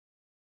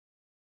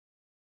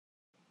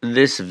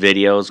This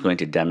video is going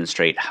to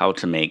demonstrate how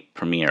to make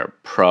Premiere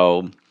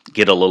Pro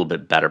get a little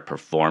bit better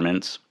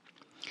performance.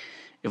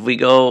 If we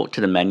go to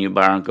the menu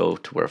bar and go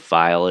to where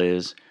File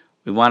is,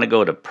 we want to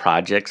go to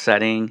Project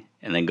Setting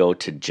and then go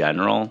to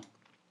General.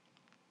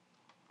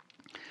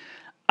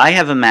 I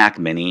have a Mac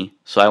Mini,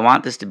 so I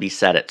want this to be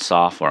set at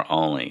software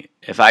only.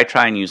 If I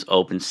try and use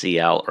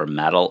OpenCL or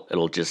Metal,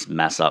 it'll just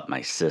mess up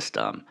my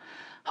system.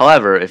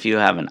 However, if you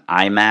have an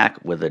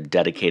iMac with a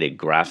dedicated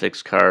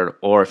graphics card,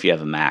 or if you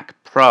have a Mac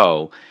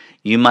Pro,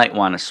 you might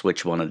want to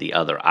switch one of the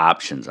other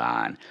options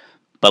on.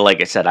 But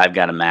like I said, I've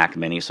got a Mac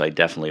Mini, so I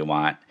definitely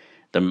want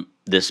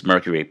this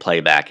Mercury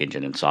playback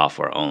engine in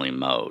software only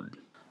mode.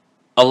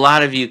 A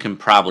lot of you can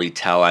probably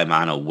tell I'm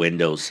on a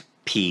Windows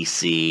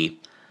PC.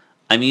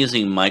 I'm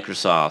using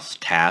Microsoft's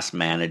Task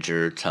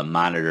Manager to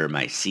monitor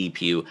my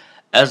CPU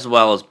as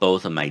well as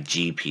both of my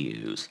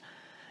GPUs.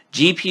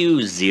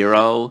 GPU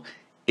 0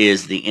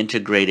 is the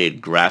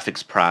integrated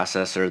graphics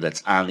processor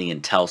that's on the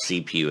Intel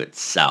CPU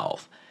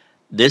itself.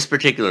 This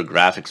particular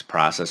graphics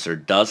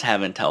processor does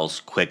have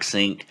Intel's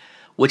QuickSync,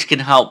 which can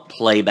help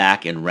play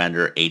back and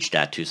render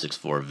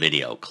H.264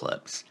 video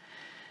clips.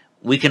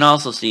 We can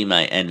also see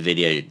my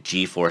NVIDIA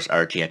GeForce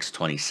RTX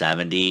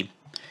 2070.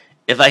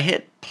 If I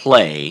hit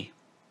play,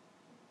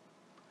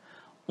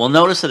 we'll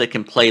notice that it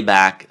can play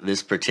back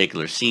this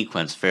particular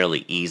sequence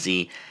fairly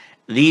easy.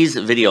 These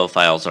video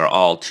files are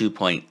all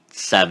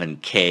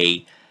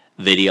 2.7K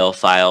video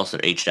files.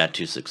 They're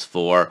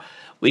H.264.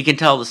 We can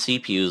tell the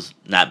CPU's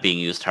not being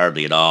used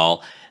hardly at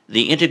all.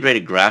 The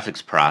integrated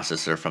graphics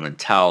processor from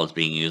Intel is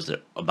being used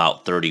at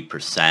about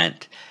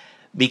 30%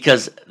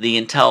 because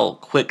the Intel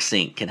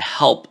QuickSync can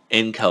help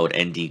encode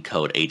and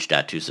decode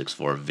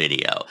H.264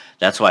 video.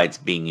 That's why it's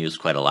being used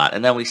quite a lot.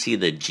 And then we see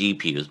the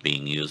GPU is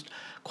being used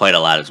quite a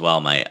lot as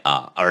well, my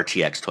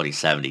RTX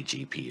 2070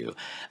 GPU.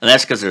 And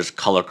that's because there's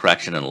color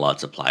correction and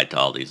LUTs applied to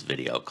all these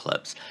video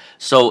clips.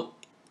 So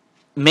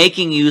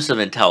making use of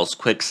Intel's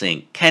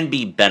QuickSync can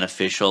be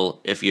beneficial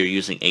if you're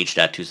using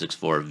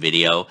H.264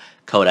 video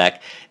codec.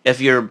 If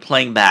you're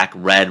playing back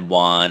Red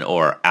 1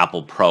 or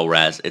Apple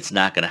ProRes, it's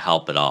not going to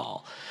help at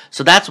all.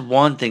 So that's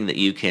one thing that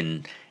you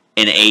can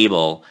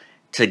enable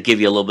to give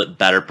you a little bit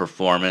better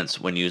performance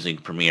when using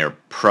Premiere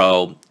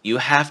Pro. You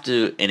have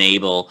to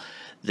enable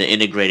the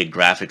integrated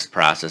graphics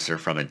processor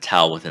from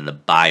Intel within the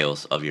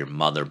BIOS of your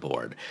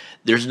motherboard.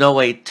 There's no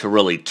way to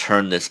really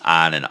turn this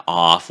on and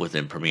off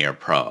within Premiere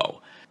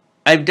Pro.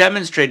 I've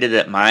demonstrated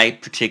that my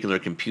particular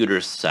computer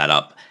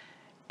setup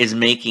is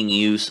making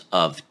use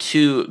of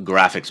two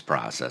graphics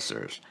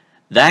processors.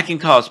 That can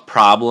cause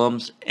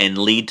problems and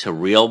lead to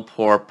real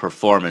poor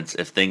performance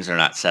if things are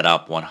not set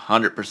up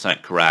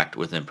 100% correct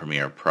within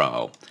Premiere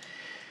Pro.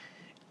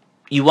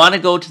 You want to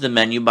go to the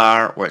menu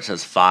bar where it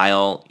says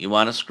File. You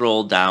want to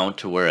scroll down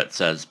to where it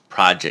says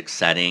Project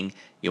Setting.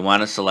 You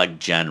want to select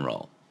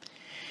General.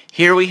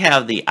 Here we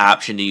have the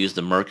option to use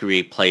the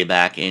Mercury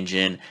playback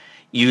engine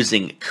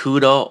using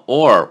CUDA,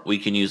 or we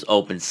can use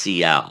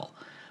OpenCL.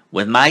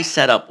 With my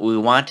setup, we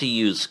want to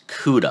use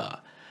CUDA.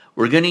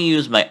 We're going to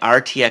use my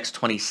RTX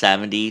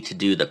 2070 to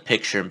do the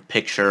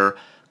picture-in-picture,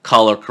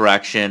 color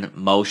correction,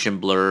 motion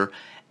blur,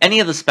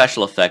 any of the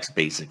special effects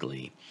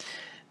basically.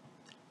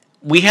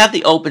 We have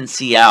the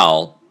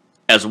OpenCL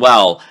as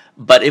well,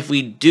 but if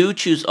we do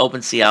choose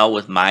OpenCL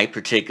with my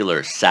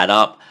particular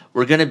setup,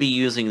 we're going to be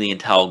using the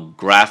Intel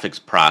graphics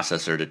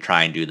processor to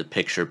try and do the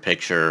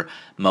picture-picture,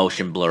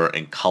 motion blur,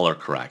 and color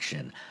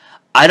correction.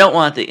 I don't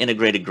want the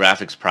integrated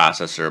graphics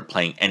processor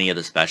playing any of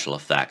the special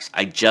effects.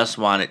 I just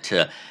want it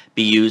to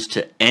be used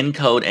to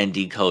encode and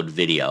decode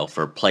video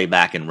for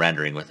playback and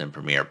rendering within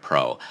Premiere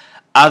Pro.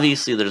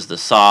 Obviously, there's the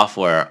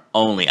software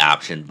only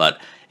option,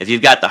 but if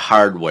you've got the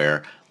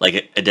hardware,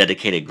 like a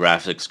dedicated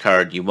graphics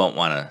card, you won't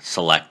want to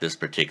select this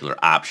particular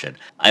option.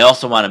 I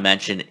also want to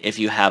mention if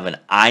you have an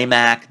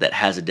iMac that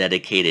has a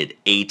dedicated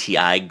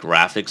ATI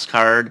graphics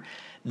card,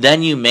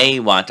 then you may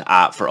want to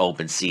opt for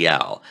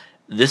OpenCL.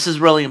 This is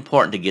really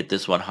important to get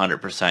this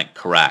 100%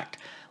 correct.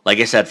 Like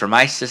I said, for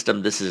my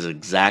system, this is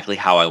exactly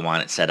how I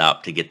want it set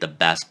up to get the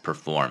best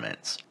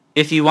performance.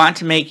 If you want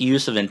to make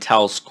use of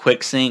Intel's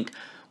QuickSync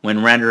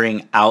when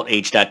rendering out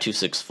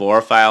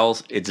H.264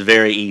 files, it's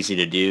very easy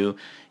to do.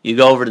 You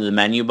go over to the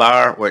menu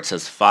bar where it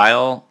says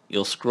File.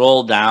 You'll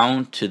scroll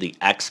down to the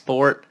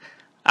Export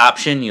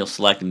option. You'll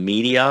select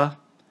Media.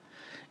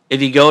 If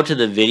you go to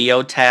the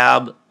Video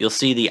tab, you'll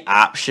see the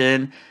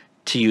option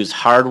to use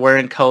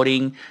hardware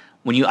encoding.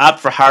 When you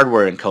opt for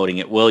hardware encoding,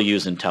 it will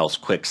use Intel's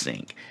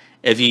QuickSync.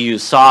 If you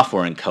use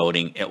software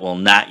encoding, it will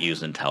not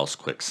use Intel's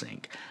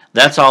QuickSync.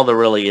 That's all there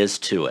really is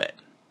to it.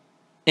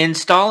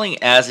 Installing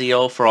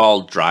ASIO for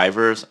all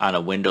drivers on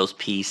a Windows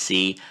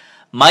PC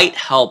might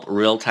help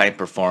real-time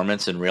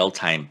performance and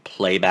real-time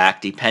playback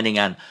depending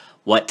on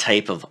what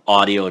type of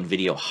audio and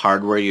video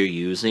hardware you're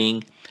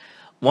using.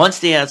 Once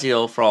the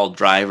ASIO for all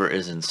driver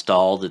is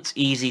installed, it's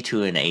easy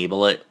to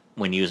enable it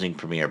when using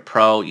Premiere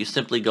Pro. You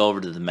simply go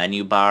over to the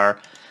menu bar,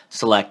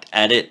 select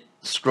Edit,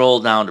 scroll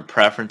down to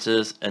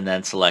Preferences, and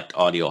then select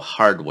Audio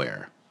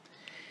Hardware.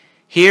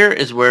 Here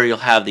is where you'll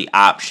have the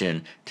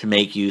option to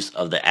make use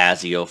of the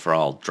ASIO for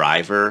All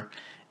driver.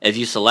 If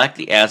you select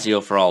the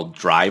ASIO for All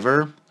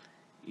driver,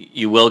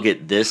 you will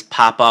get this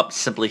pop-up.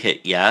 Simply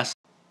hit yes.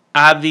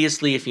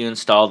 Obviously, if you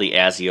install the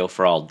ASIO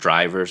for All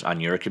drivers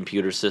on your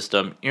computer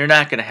system, you're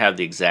not going to have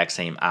the exact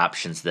same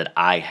options that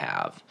I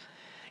have.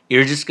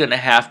 You're just going to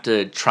have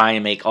to try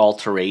and make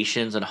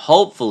alterations, and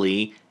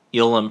hopefully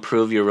you'll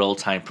improve your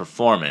real-time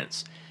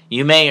performance.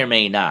 You may or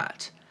may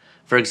not.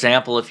 For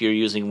example, if you're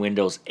using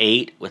Windows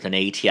 8 with an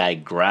ATI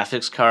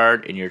graphics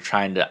card and you're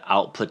trying to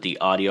output the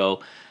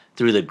audio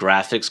through the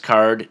graphics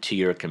card to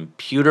your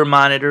computer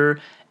monitor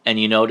and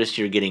you notice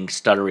you're getting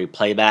stuttery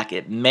playback,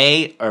 it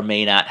may or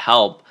may not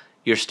help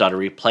your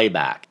stuttery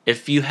playback.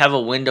 If you have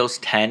a Windows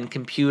 10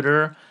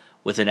 computer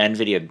with an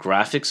NVIDIA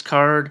graphics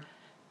card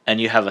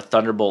and you have a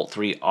Thunderbolt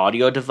 3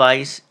 audio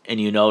device and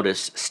you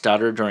notice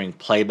stutter during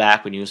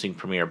playback when using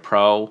Premiere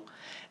Pro,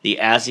 the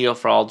ASIO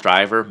for All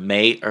driver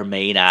may or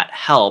may not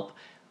help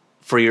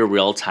for your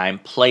real-time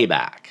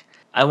playback.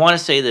 I want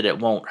to say that it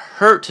won't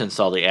hurt to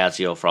install the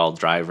ASIO for All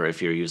driver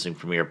if you're using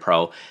Premiere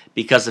Pro,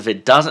 because if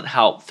it doesn't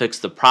help fix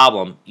the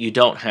problem, you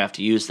don't have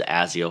to use the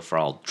ASIO for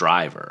All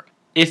driver.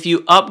 If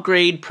you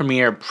upgrade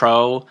Premiere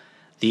Pro,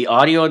 the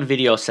audio and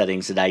video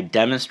settings that I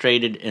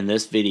demonstrated in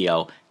this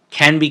video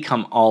can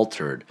become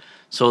altered.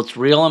 So it's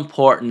real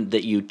important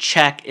that you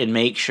check and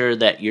make sure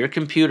that your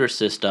computer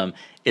system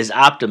is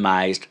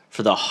optimized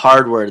for the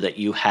hardware that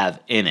you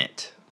have in it.